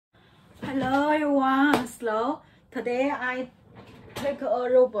Hello everyone, slow. Today I take a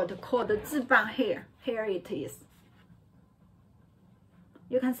robot called Zhiban here. Here it is.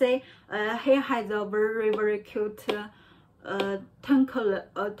 You can see he has a very cute tentacle,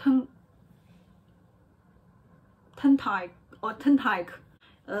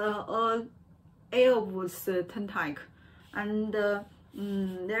 elbows tentacle, and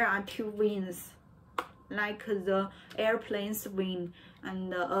there are two wings, like the airplane's wing,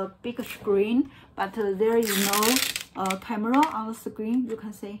 and a big screen, but there is no camera on the screen. You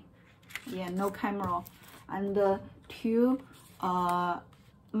can see, yeah, no camera, and two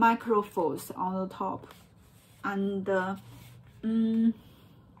microphones on the top, and on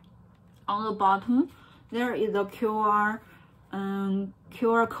the bottom there is a QR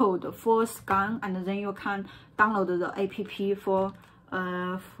code for scan, and then you can download the app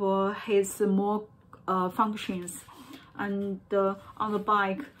for his more functions. And on the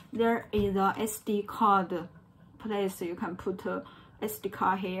back there is a SD card place. You can put a SD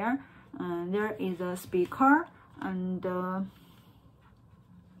card here, and there is a speaker and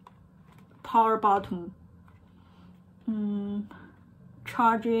power button,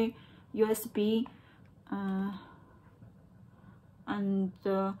 charging USB, and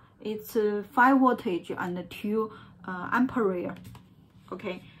it's 5 voltage and 2 ampere.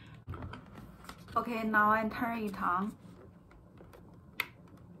 Okay, now I turn it on.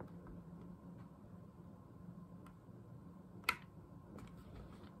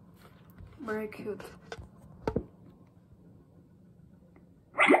 Very cute.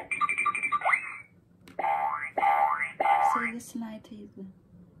 See, this light is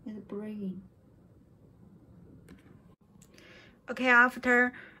brilliant. Okay,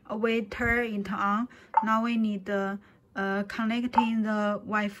 after we turn it on, now we need connecting the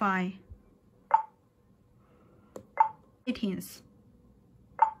Wi-Fi settings.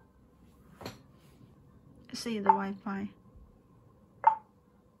 See the Wi-Fi.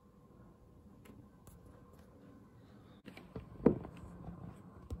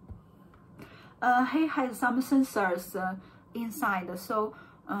 He has some sensors inside, so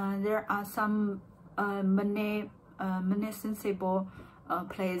there are some many sensible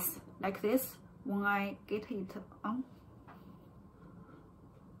place like this. When I get it on,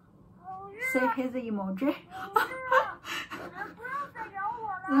 see his emoji.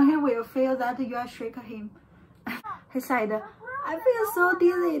 Then he will feel that you are shaking him. He said, "I feel so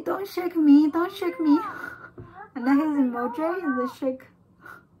dizzy. Don't shake me. Don't shake me." And then his emoji is shake.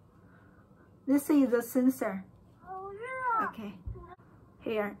 This is the sensor. Okay,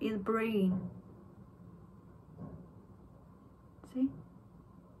 here is brain. See?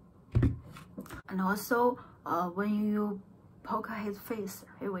 And also, when you poke his face,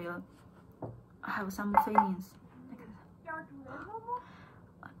 he will have some feelings.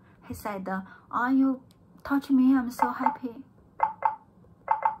 He said, you touch me, I'm so happy."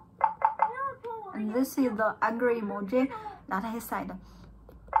 And this is the angry emoji that he said,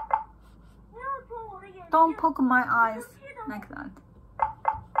 "Don't poke my eyes," like that.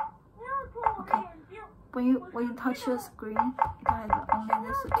 Okay, when you touch the screen, it has only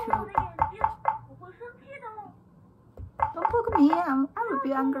this two. Don't poke me, I will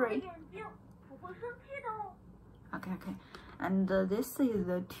be angry. Okay. And this is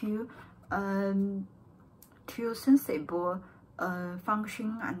the two sensible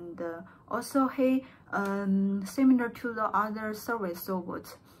function, and also he similar to the other service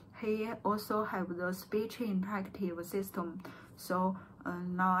robots. He also have the speech interactive system. So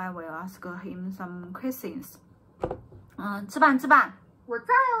now I will ask him some questions. 自伴，我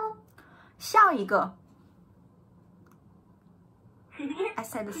在哦。笑一个。I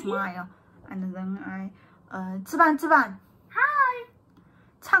said smile, and then I 自伴。Hi.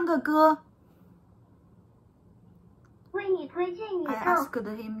 唱个歌。为你推荐宇宙。I asked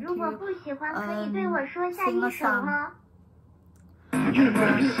him 如果不喜欢，可以对我说下一首吗？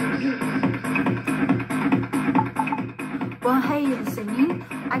 When he is singing,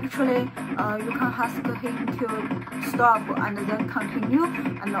 actually, you can ask him to stop and then continue,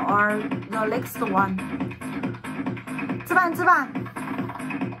 and or the next one. 自伴.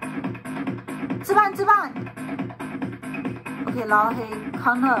 Okay, now he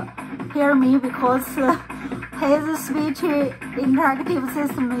can't hear me because his speech interactive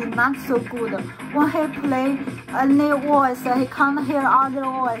system is not so good. When he play any voice, he can't hear other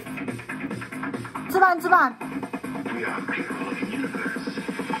voice. 自伴. We are people of the universe.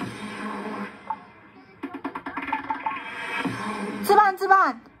 自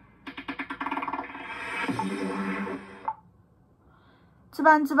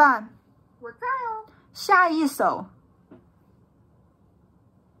伴. 我在哦。下一首。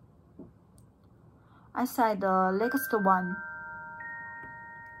I said the next one.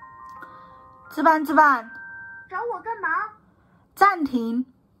 值班，找我干嘛？暂停。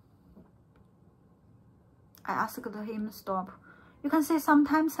I asked him stop. You can see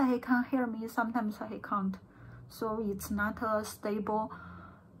sometimes he can hear me, sometimes he can't. So it's not a stable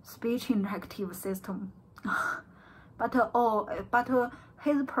speech interactive system. but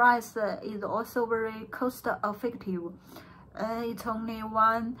his price is also very cost effective. It's only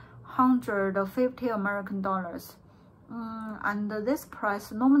 $150 American dollars. And this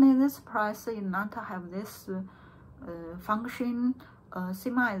price, normally this price is not have this function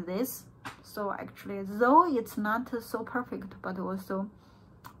same as this. So actually, though it's not so perfect, but also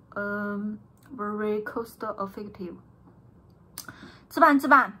very cost effective. 值班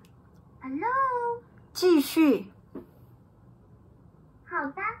Hello. 继续。好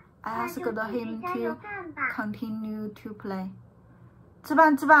的。I asked him to continue to play. 值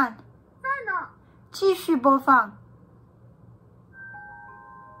班。在呢。继续播放。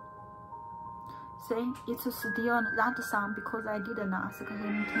See, it's still that song because I didn't ask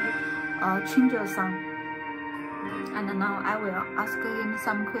him to change the song. And now I will ask him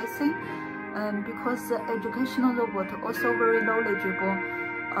some question. Because the educational robot also very knowledgeable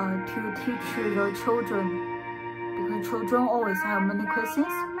to teach the children. Because children always have many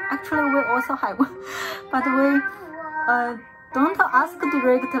questions. Actually, we also have, but we don't ask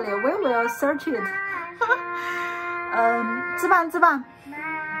directly. We will search it. 值班。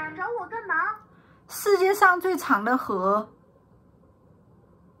找我干嘛？世界上最长的河。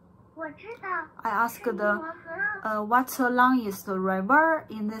我知道。I asked what's the longest river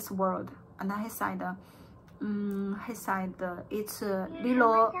in this world, and he said, it's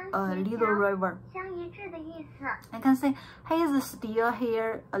little river. 相一致的意思。I can say he is still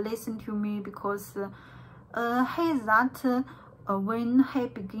here, listen to me because he is that when he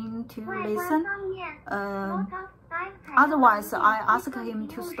begin to listen. Otherwise, I ask him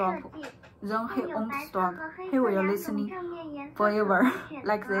to stop. Then he won't stop. He will listen forever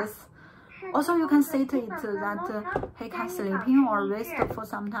like this. Also, you can see it that he can sleeping or rest for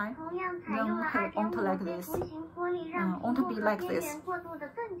some time. Then he won't like this. Won't be like this.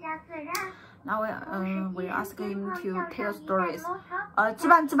 Now we ask him to tell stories. 值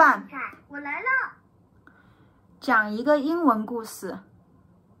班。我来了。讲一个英文故事。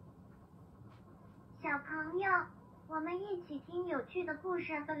小朋友，我们一起听有趣的故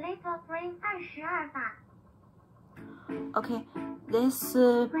事 playful frame 22法。Okay, this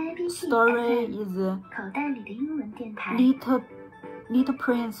story is 口袋里的英文电台。Little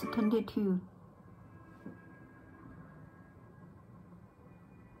Prince 22.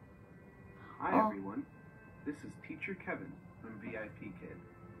 Hi everyone, this is Teacher Kevin from VIP Kid.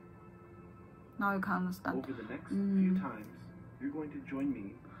 Now you can understand. Over the next few times, you're going to join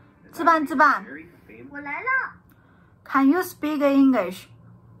me. 值班。我来了。Can you speak English?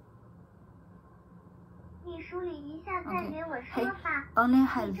 你梳理一下再给我说法。 Only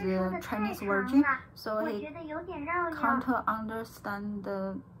has the Chinese version, so 我 he 觉得有点绕 can't 口。 understand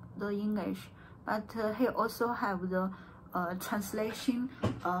the English. But he also have the translation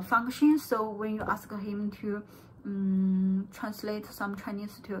function. So when you ask him to translate some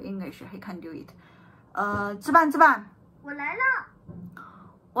Chinese to English, he can do it. 值班。我来了。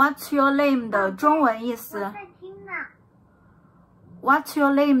 What's your name 的中文意思？我在听呢。 What's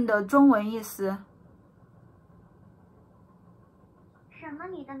your name 的中文意思？什么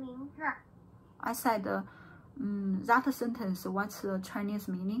你的名字？ I said, that sentence, what's the Chinese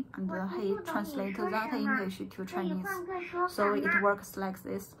meaning? And he translated that English to 可以 Chinese. 换个说法 So it 吗？ works like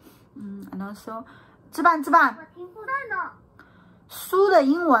this. And also, 值班。我听不到呢。书的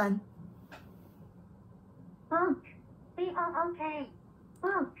英文。 Book, B-O-O-K,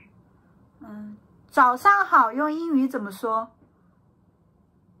 book. 早上好，用英语怎么说？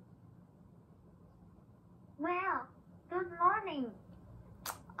 Well, good morning.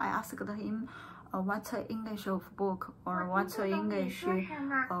 I asked him, what's the English of book or what's the English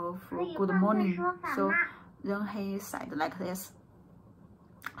of good morning? So then he said like this.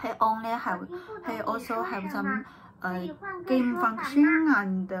 He also have some game function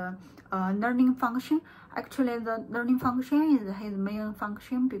and learning function. Actually, the learning function is his main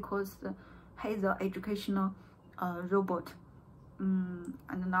function because he's an educational robot. And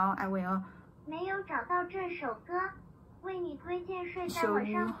now I will 没有找到这首歌，为你推荐睡在我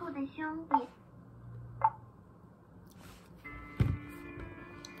上铺的兄弟。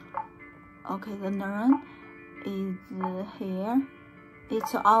 Okay, the learn is here.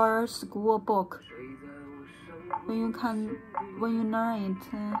 It's our school book. When you learn it,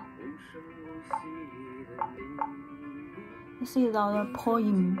 this is our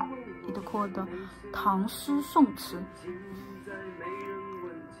poem. It called 唐诗宋词。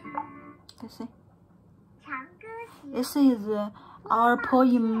This is our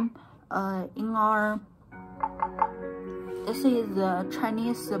poem in our. This is a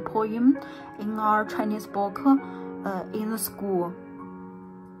Chinese poem in our Chinese book in the school.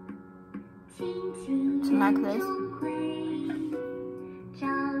 It's like this.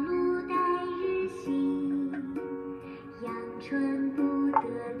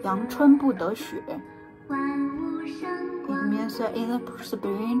 阳春布德雪 It means in the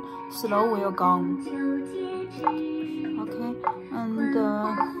spring, snow will gone. Okay, and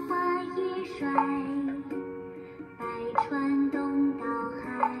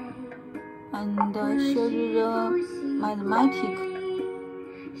show the mathematic.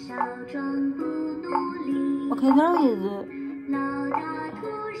 Okay, there is.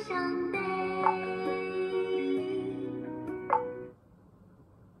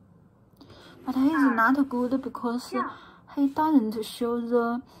 But he is not good because he doesn't show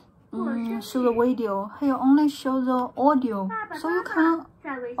the video. He only shows the audio, so you can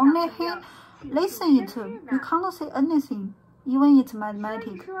only listen it. You can't say anything, even it's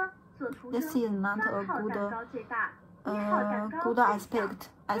mathematics. This is not a good aspect,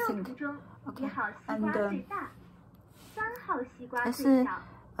 I think. Okay, and this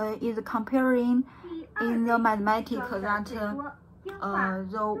is comparing in the mathematics that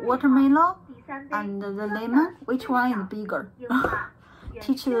the watermelon and the lemon, which one is bigger?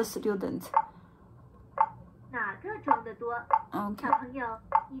 Teach the student. Okay.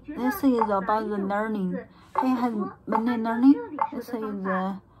 This is about the learning. He has many learning. This is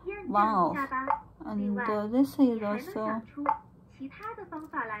one of. And this is also.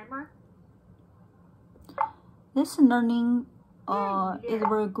 This learning is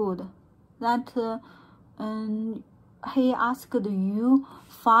very good. That he asked you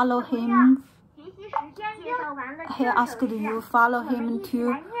follow him. He asked you follow him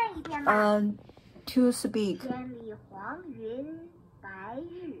to speak.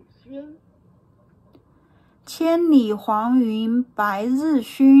 千里黄云白日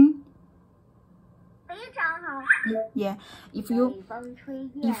曛. Yeah, if you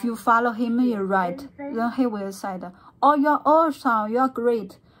follow him, you're right. Then he will say, "Oh, you're awesome. You're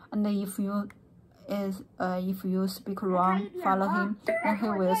great." And if you speak wrong, follow him, then he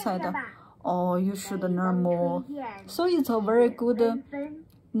will say, "Oh, you should learn more." So it's a very good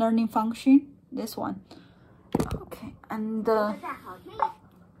learning function. This one. Okay, and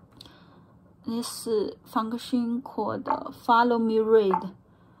this function called follow me read.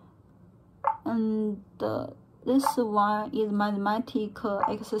 And this one is mathematical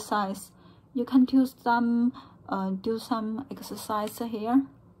exercise. You can do some exercise here.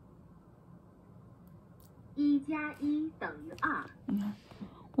 1加1等于2。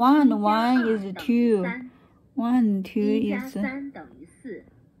1 and 1 is 2. 1 and 2 is 3等于4。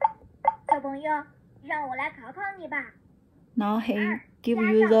小朋友，让我来考考你吧。Now he give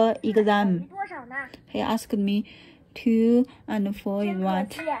you the exam. He asked me 2 and 4 is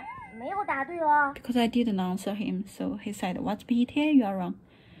what? 没有答对哦。Because I didn't answer him, so he said, "What's Peter? You are wrong."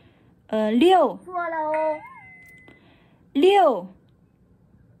 6. 错了哦。6.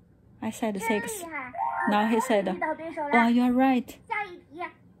 I said 6. Now he said, "Oh, you are right." 下一题。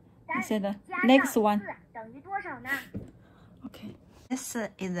 He said, "Next one." 等于多少呢？ Okay. This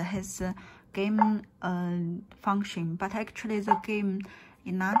is his game function, but actually the game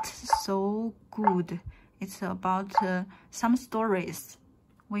is not so good. It's about some stories.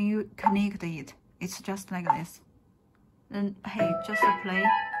 When you connect it, it's just like this. Then hey, just play.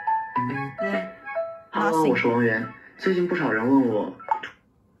 Hello, 我是王源。最近不少人问我。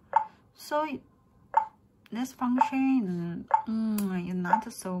So this function is not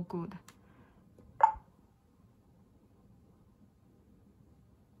so good.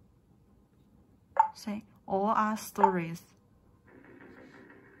 Say all are stories.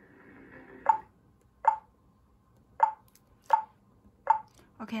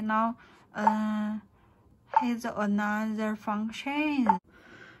 Okay, now here's another function.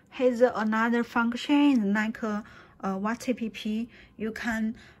 Here's another function like WhatsApp. You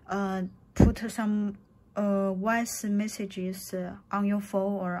can put some voice messages on your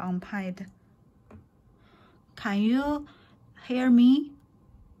phone or on pad. Can you hear me?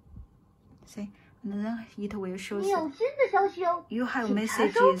 Say, and then it will show you have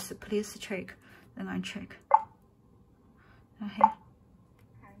messages. Please check. Then I check. Okay.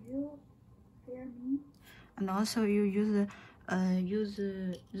 You hear me? And also you use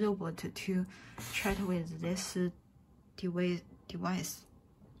robot to chat with this device.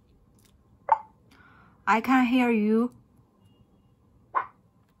 I can hear you.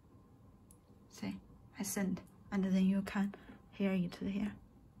 I send, and then you can hear it here.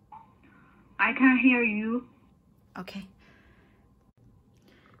 I can hear you. Okay.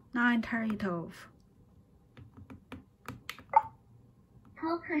 Now I turn it off.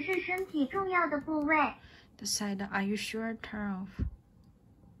 头可是身体重要的部位。 The side, are you sure? Turn off.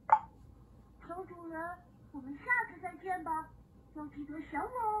 熊主人，我们下次再见吧，要记得想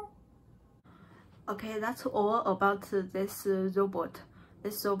我哦。 Okay, that's all about this robot.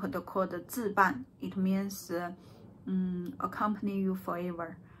 This robot called 智伴. It means accompany you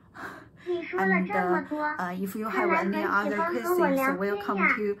forever. 你说了这么多， if you have any other questions, welcome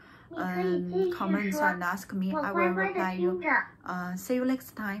to comments and ask me. I will reply you. See you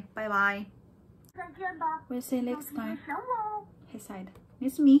next time. Bye bye. 再见吧， We'll see you next time. 想我哦。 He said,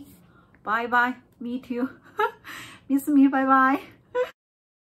 miss me. Bye bye. Me too. Miss me. Bye bye.